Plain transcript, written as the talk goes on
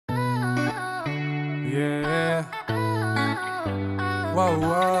whoa,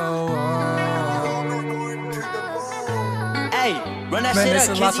 whoa, whoa. Hey, run that Man, shit it's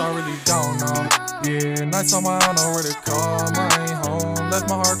up, a lot Kizzy. I really don't know. Yeah, nights on my own, know where to call. I ain't home, left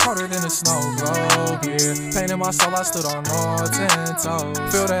my heart colder than a snow globe. Yeah, pain in my soul, I stood on all 10 toes.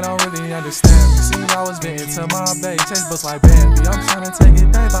 Feel they don't really understand me. See, I was venting to my bae, chase bust like Bambi. I'm tryna take it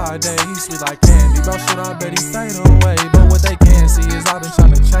day by day, he's sweet like candy. Bro, shit, I bet he fade away. But what they can't see is I've been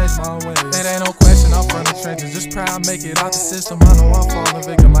tryna change my ways. It ain't no question, I'm from the trenches. Just pray I make it out the system. I know I'm falling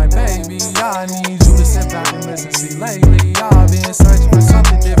victim like, baby, I need you to sit back and listen. See, lately I've been searching for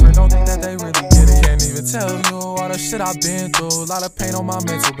something different. Don't think that they really get it. Can't even tell you all the shit I've been through. A lot of pain on my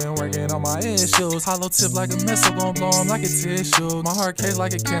mental, been working on my issues. Hollow tip like a missile, gon' blow 'em like a tissue. My heart case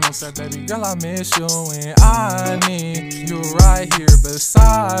like a candle, said baby girl I miss you. And I need you right here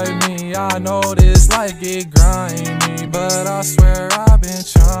beside me. I know this life get grimy, but I swear I've been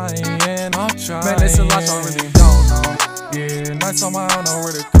trying, I'm trying. Man, it's a lot I really don't know. Yeah, nights on my own, know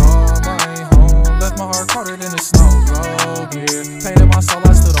where to call. I ain't home, left my heart colder than a snow globe. Yeah, pain in my soul,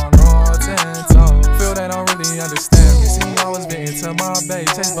 I stood on all 10 toes. Feel they don't really understand me. See, I was venting to my bae,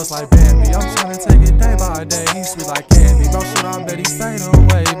 chase bust like Bambi. I'm tryna take it day by day, he's sweet like candy. Bro, shit, I bet he fade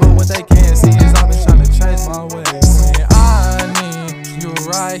away. But what they can't see is I've been tryna change my ways. And I need you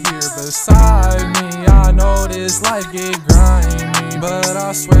right here beside me. I know this life get grimy, but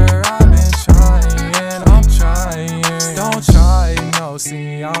I swear I've been trying, I'm trying. Don't try, no,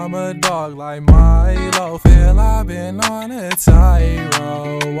 see, I'm a dog like Milo. Feel I've been on a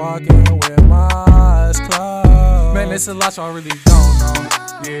tightrope, walking with my eyes closed. Man, it's a lot y'all really don't know.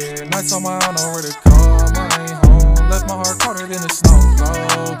 Yeah, nights on my own, know where to call. I ain't home, left my heart colder than a snow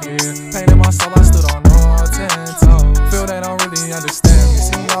globe. Yeah, pain in my soul, I stood on all 10 toes. Feel they don't really understand me.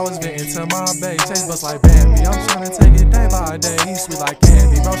 See, I was venting to my bae, chase bust like Bambi. I'm tryna take it day by day, he's sweet like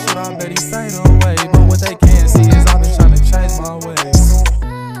candy. Bro, shit, I bet he fade away.